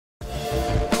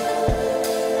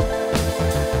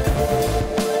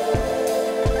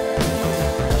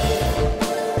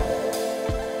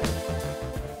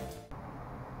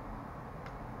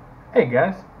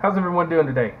guys, how's everyone doing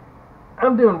today?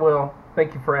 I'm doing well,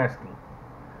 thank you for asking.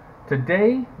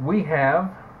 Today we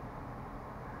have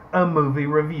a movie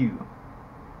review.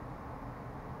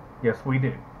 Yes, we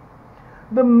do.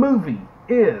 The movie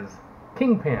is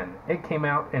Kingpin. It came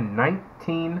out in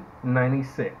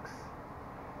 1996.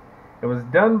 It was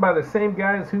done by the same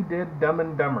guys who did Dumb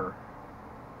and Dumber.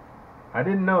 I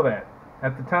didn't know that.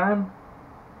 At the time,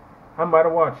 I might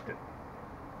have watched it.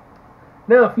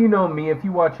 Now, if you know me, if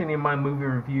you watch any of my movie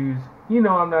reviews, you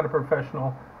know I'm not a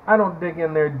professional. I don't dig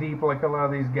in there deep like a lot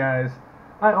of these guys.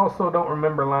 I also don't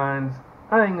remember lines.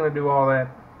 I ain't gonna do all that.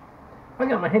 I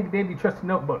got my handy dandy trusty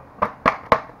notebook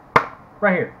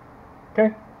right here.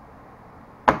 Okay?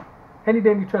 Handy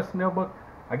dandy trusty notebook.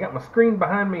 I got my screen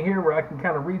behind me here where I can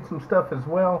kind of read some stuff as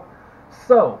well.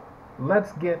 So,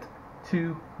 let's get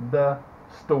to the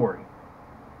story.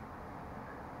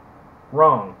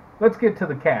 Wrong. Let's get to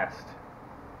the cast.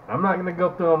 I'm not going to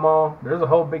go through them all. There's a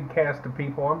whole big cast of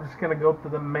people. I'm just going to go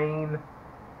through the main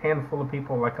handful of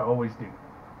people like I always do.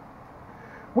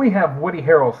 We have Woody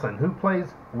Harrelson, who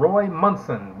plays Roy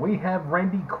Munson. We have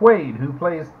Randy Quaid, who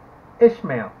plays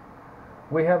Ishmael.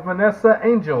 We have Vanessa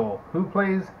Angel, who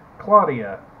plays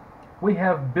Claudia. We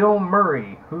have Bill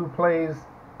Murray, who plays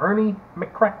Ernie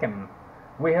McCracken.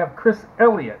 We have Chris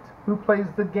Elliott, who plays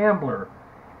the gambler.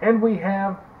 And we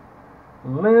have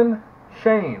Lynn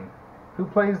Shane, who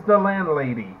plays the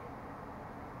landlady.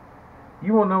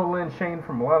 You will know Lynn Shane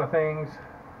from a lot of things,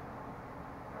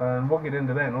 and we'll get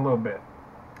into that in a little bit.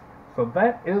 So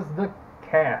that is the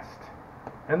cast.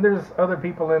 And there's other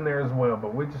people in there as well,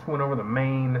 but we just went over the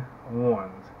main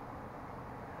ones.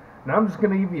 Now I'm just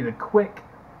going to give you the quick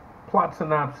plot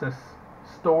synopsis,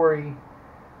 story,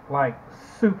 like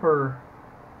super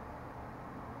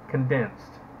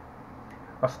condensed.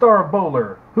 A star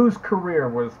bowler whose career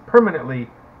was permanently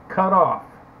cut off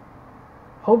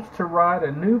hopes to ride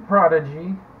a new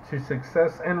prodigy to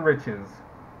success and riches.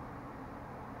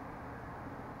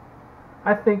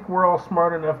 I think we're all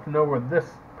smart enough to know where this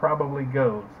probably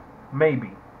goes.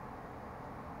 Maybe.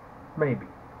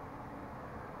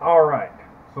 Alright,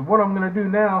 so what I'm going to do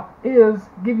now is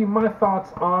give you my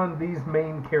thoughts on these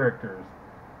main characters.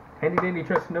 Handy dandy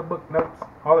trusty notebook, notes,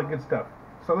 all that good stuff.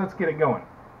 So let's get it going.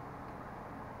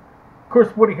 Of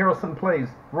course, Woody Harrelson plays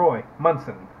Roy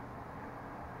Munson.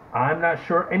 I'm not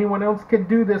sure anyone else could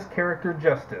do this character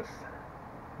justice.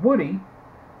 Woody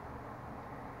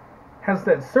has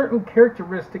that certain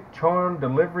characteristic charm,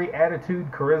 delivery,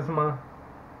 attitude, charisma,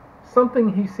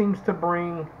 something he seems to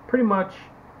bring pretty much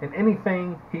in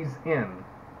anything he's in.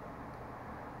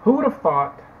 Who would have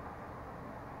thought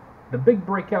the big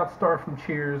breakout star from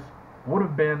Cheers would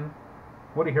have been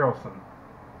Woody Harrelson?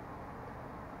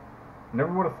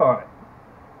 Never would have thought it.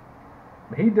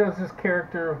 But he does his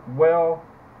character well.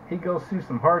 He goes through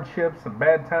some hardships, some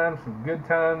bad times, some good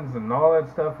times, and all that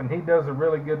stuff, and he does a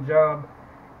really good job.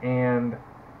 And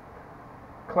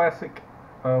classic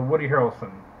Woody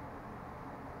Harrelson.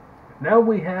 Now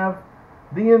we have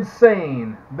the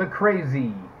insane, the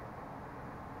crazy,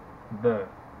 the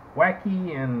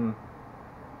wacky, and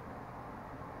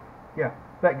yeah,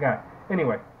 that guy.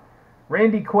 Anyway,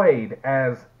 Randy Quaid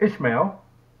as Ishmael.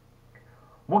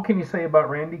 What can you say about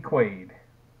Randy Quaid?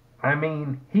 I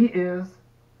mean, he is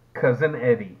Cousin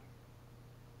Eddie.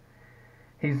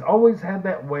 He's always had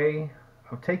that way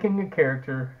of taking a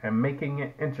character and making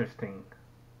it interesting.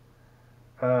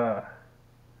 As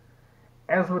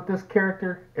with this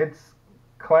character, it's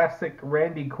classic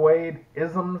Randy Quaid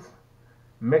isms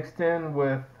mixed in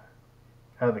with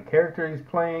the character he's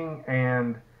playing,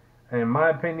 and in my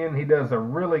opinion, he does a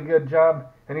really good job,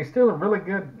 and he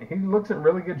looks in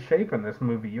really good shape in this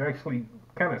movie. You actually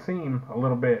kind of see him a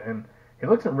little bit, and he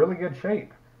looks in really good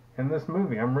shape in this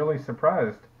movie. I'm really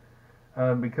surprised,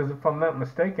 because if I'm not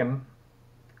mistaken,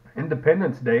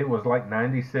 Independence Day was like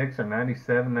 96 or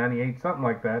 97, 98, something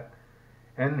like that.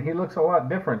 And he looks a lot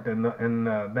different in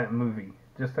that movie,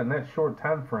 just in that short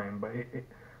time frame. But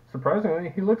surprisingly,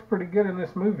 he looks pretty good in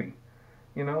this movie,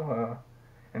 you know.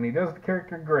 And he does the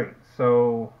character great.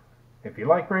 So if you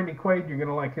like Randy Quaid, you're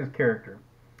gonna like his character.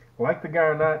 Like the guy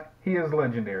or not, he is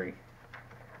legendary.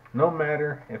 No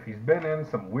matter if he's been in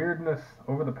some weirdness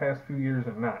over the past few years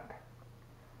or not.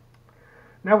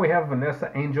 Now we have Vanessa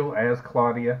Angel as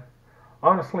Claudia.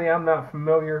 Honestly, I'm not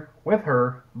familiar with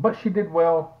her, but she did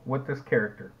well with this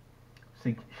character.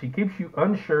 She keeps you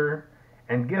unsure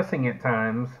and guessing at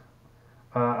times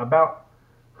about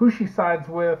who she sides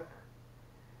with,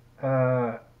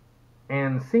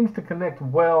 and seems to connect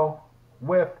well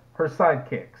with her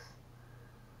sidekicks.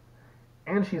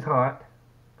 And she's hot.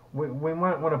 We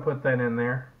might want to put that in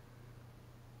there.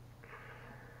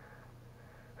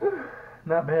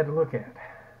 not bad to look at.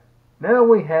 Now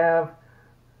we have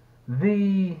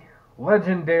the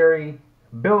legendary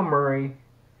Bill Murray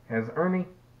as Ernie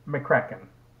McCracken.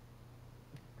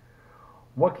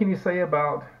 What can you say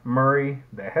about Murray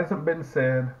that hasn't been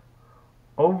said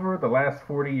over the last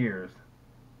 40 years?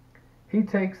 He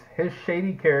takes his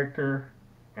shady character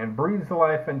and breathes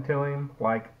life into him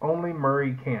like only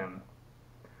Murray can.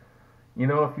 You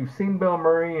know, if you've seen Bill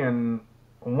Murray in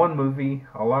one movie,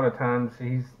 a lot of times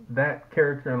he's that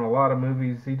character in a lot of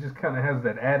movies. He just kind of has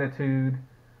that attitude,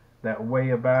 that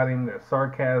way about him, that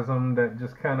sarcasm, that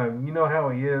just kind of, you know how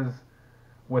he is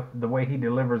with the way he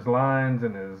delivers lines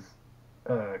and his,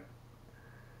 uh,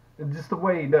 just the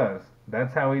way he does.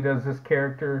 That's how he does this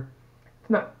character. It's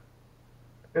not,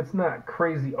 it's not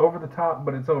crazy over the top,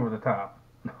 but it's over the top.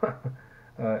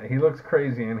 He looks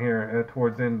crazy in here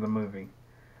towards the end of the movie.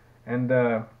 And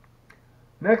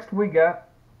next we got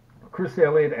Chris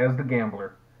Elliott as the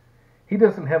gambler. He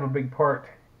doesn't have a big part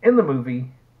in the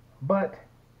movie, but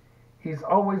he's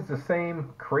always the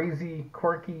same crazy,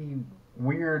 quirky,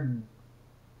 weird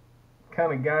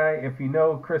kind of guy. If you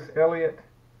know Chris Elliott,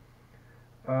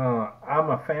 I'm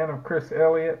a fan of Chris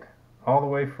Elliott all the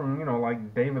way from, you know,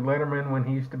 like David Letterman when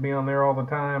he used to be on there all the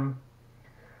time.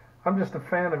 I'm just a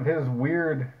fan of his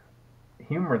weird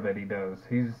humor that he does.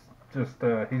 He's just,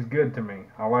 he's good to me.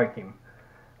 I like him.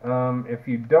 If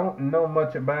you don't know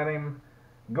much about him,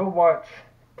 go watch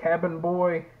Cabin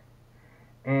Boy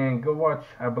and go watch,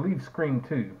 I believe Scream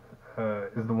 2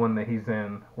 is the one that he's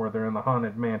in, where they're in the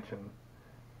haunted mansion.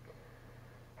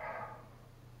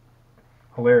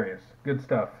 Hilarious. Good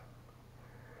stuff.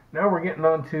 Now we're getting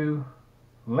on to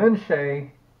Lynn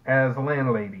Shay as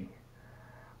Landlady.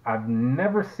 I've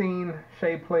never seen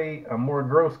Shay play a more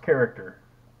gross character.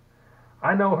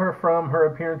 I know her from her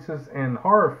appearances in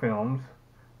horror films.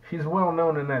 She's well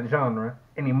known in that genre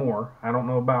anymore. I don't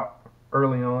know about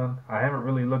early on. I haven't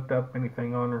really looked up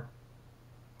anything on her.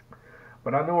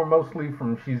 But I know her mostly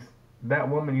from she's that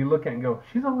woman you look at and go,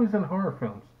 she's always in horror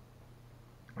films.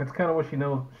 That's kind of what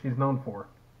she's known for.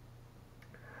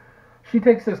 She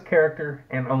takes this character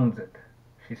and owns it.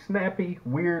 She's snappy,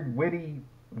 weird, witty,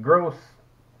 gross.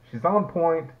 She's on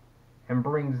point and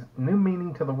brings new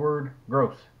meaning to the word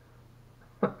gross.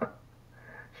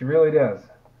 She really does.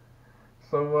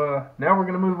 So now we're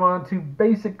going to move on to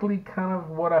basically kind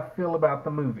of what I feel about the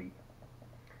movie.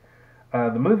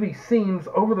 The movie seems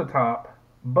over the top,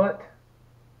 but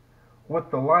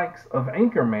with the likes of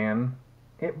Anchorman,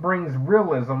 it brings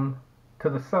realism to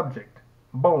the subject,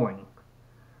 bowling.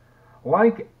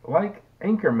 Like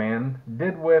Anchorman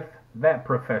did with That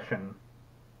Profession.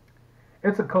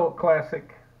 It's a cult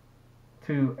classic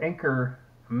to anchor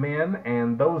men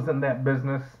and those in that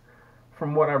business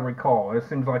from what I recall. It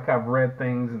seems like I've read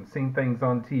things and seen things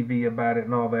on TV about it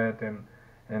and all that,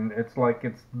 and it's like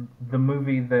it's the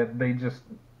movie that they just,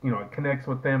 you know, it connects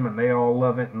with them and they all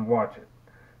love it and watch it.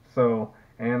 So,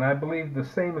 and I believe the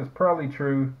same is probably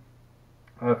true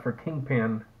for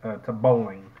Kingpin to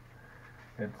bowling.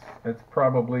 It's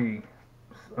probably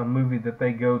a movie that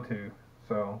they go to.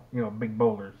 So, you know, big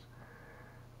bowlers.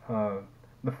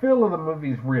 The feel of the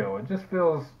movie's real. It just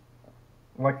feels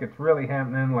like it's really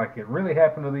happening, like it really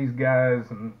happened to these guys,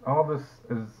 and all this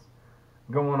is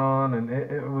going on, and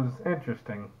it was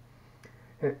interesting.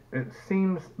 It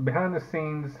seems behind the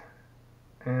scenes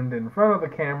and in front of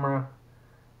the camera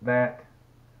that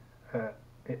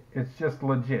it's just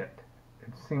legit.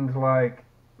 It seems like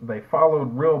they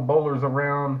followed real bowlers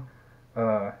around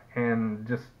and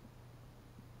just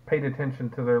paid attention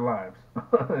to their lives.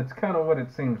 It's kind of what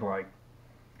it seems like.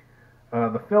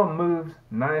 The film moves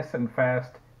nice and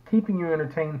fast, keeping you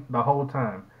entertained the whole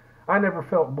time. I never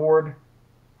felt bored,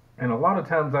 and a lot of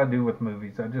times I do with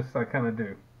movies. I kind of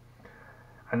do.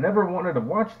 I never wanted to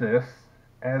watch this,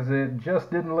 as it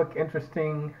just didn't look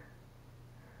interesting.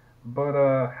 But,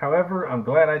 however, I'm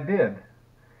glad I did.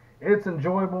 It's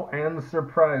enjoyable and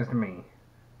surprised me.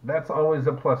 That's always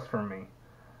a plus for me.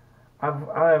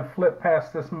 I've flipped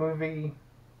past this movie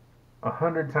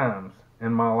 100 times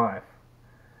in my life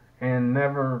and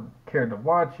never cared to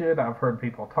watch it. I've heard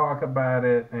people talk about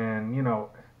it, and you know,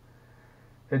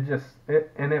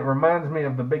 it reminds me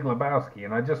of The Big Lebowski,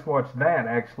 and I just watched that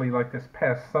actually like this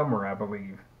past summer, I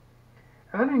believe.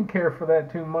 I didn't care for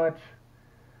that too much,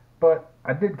 but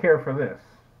I did care for this.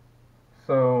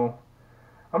 So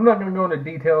I'm not going to go into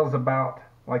details about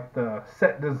like the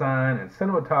set design and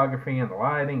cinematography and the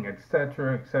lighting,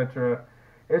 etc., etc.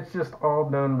 It's just all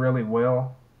done really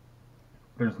well.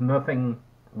 There's nothing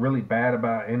really bad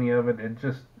about any of it.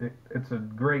 It's a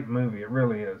great movie. It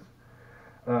really is.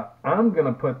 I'm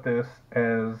gonna put this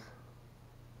as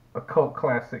a cult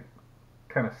classic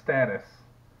kind of status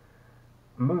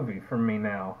movie for me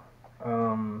now.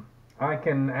 I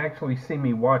can actually see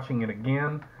me watching it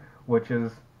again, which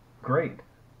is great,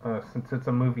 since it's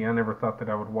a movie I never thought that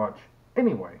I would watch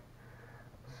anyway.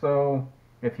 So,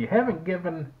 if you haven't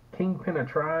given Kingpin a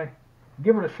try,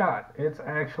 give it a shot. It's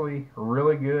actually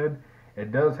really good.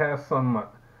 It does have some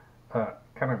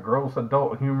kind of gross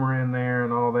adult humor in there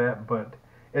and all that, but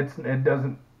it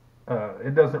doesn't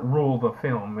rule the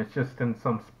film. It's just in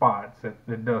some spots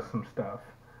it does some stuff.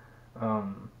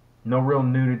 Um, no real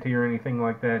nudity or anything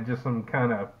like that. Just some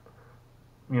kind of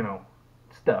you know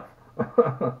stuff.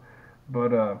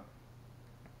 But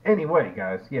anyway,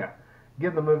 guys, yeah,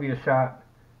 give the movie a shot.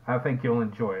 I think you'll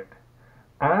enjoy it.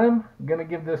 I'm gonna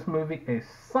give this movie a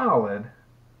solid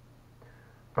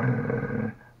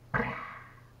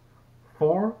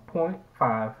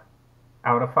 4.5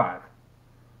 out of 5.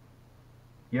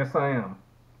 Yes, I am.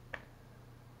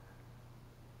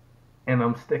 And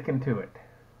I'm sticking to it.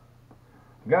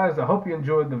 Guys, I hope you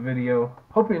enjoyed the video.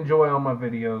 Hope you enjoy all my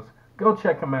videos. Go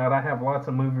check them out. I have lots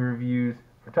of movie reviews,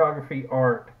 photography,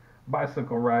 art,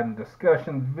 bicycle riding,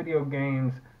 discussions, video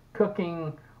games,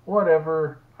 cooking,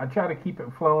 whatever. I try to keep it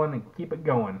flowing and keep it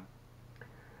going.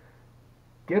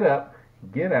 Get up,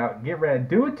 get out, get ready,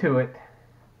 do it to it.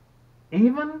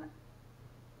 Even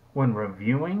when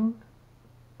reviewing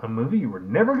a movie you were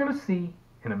never going to see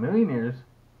in a million years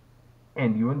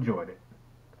and you enjoyed it.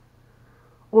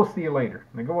 We'll see you later.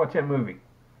 Now go watch that movie.